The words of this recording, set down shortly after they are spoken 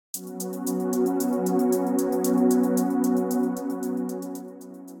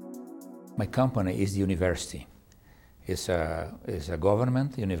My company is the university. It's a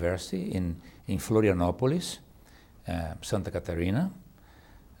government university in Florianopolis, Santa Catarina.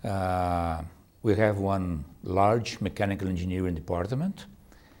 We have one large mechanical engineering department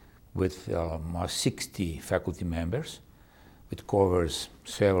with almost 60 faculty members. It covers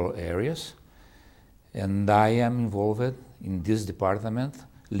several areas. And I am involved in this department,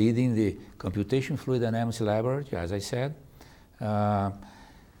 leading the Computation Fluid Dynamics Laboratory, as I said,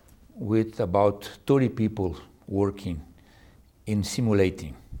 with about 30 people working in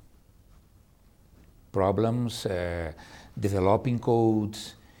simulating problems, developing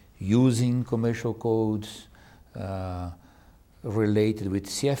codes, using commercial codes related with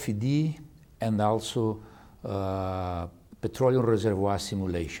CFD and also petroleum reservoir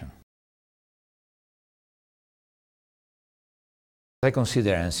simulation. I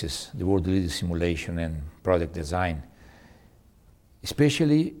consider Ansys the world leader in simulation and product design,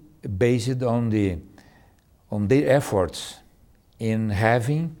 especially based on their efforts in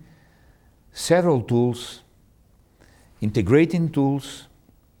having several tools, integrating tools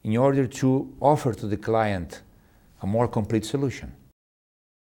in order to offer to the client a more complete solution.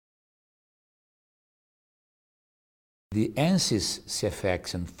 The Ansys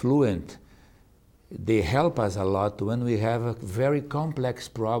CFX and Fluent, they help us a lot when we have very complex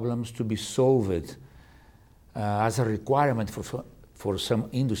problems to be solved as a requirement for some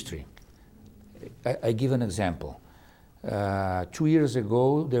industry. I give an example. 2 years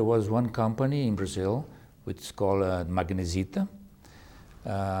ago, there was one company in Brazil, which is called Magnesita,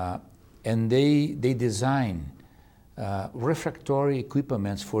 and they design refractory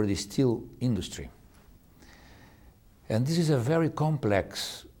equipments for the steel industry. And this is a very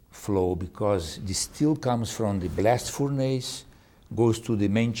complex flow because the steel comes from the blast furnace, goes to the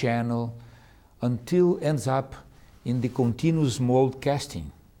main channel, until ends up in the continuous mold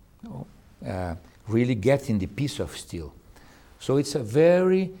casting, really getting the piece of steel. So it's a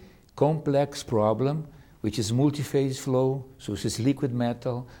very complex problem, which is multi-phase flow, so it's liquid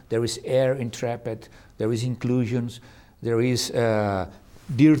metal, there is air entrapped, there is inclusions, there is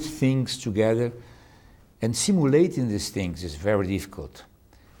dirt things together, and simulating these things is very difficult.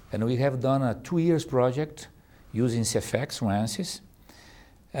 And we have done a 2 years project using CFX from Ansys,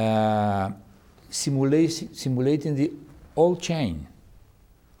 simulating the whole chain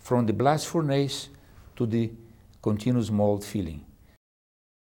from the blast furnace to the continuous mold filling.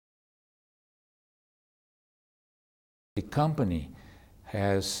 The company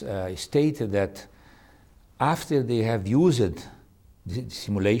has stated that after they have used the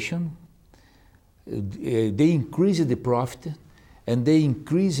simulation, they increased the profit and they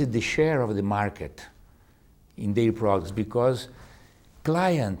increased the share of the market in their products because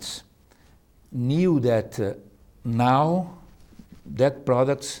clients knew that now that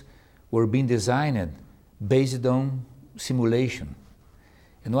products were being designed based on simulation.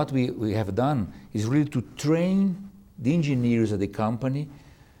 And what we have done is really to train the engineers of the company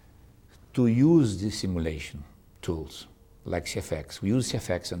to use the simulation tools like CFX. We used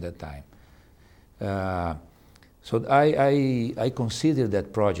CFX at that time. So I consider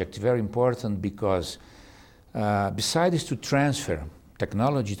that project very important because besides to transfer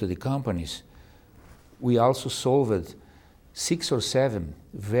technology to the companies, we also solved 6 or 7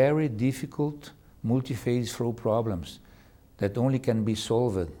 very difficult multi-phase flow problems that only can be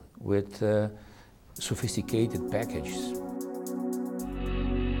solved with sophisticated packages.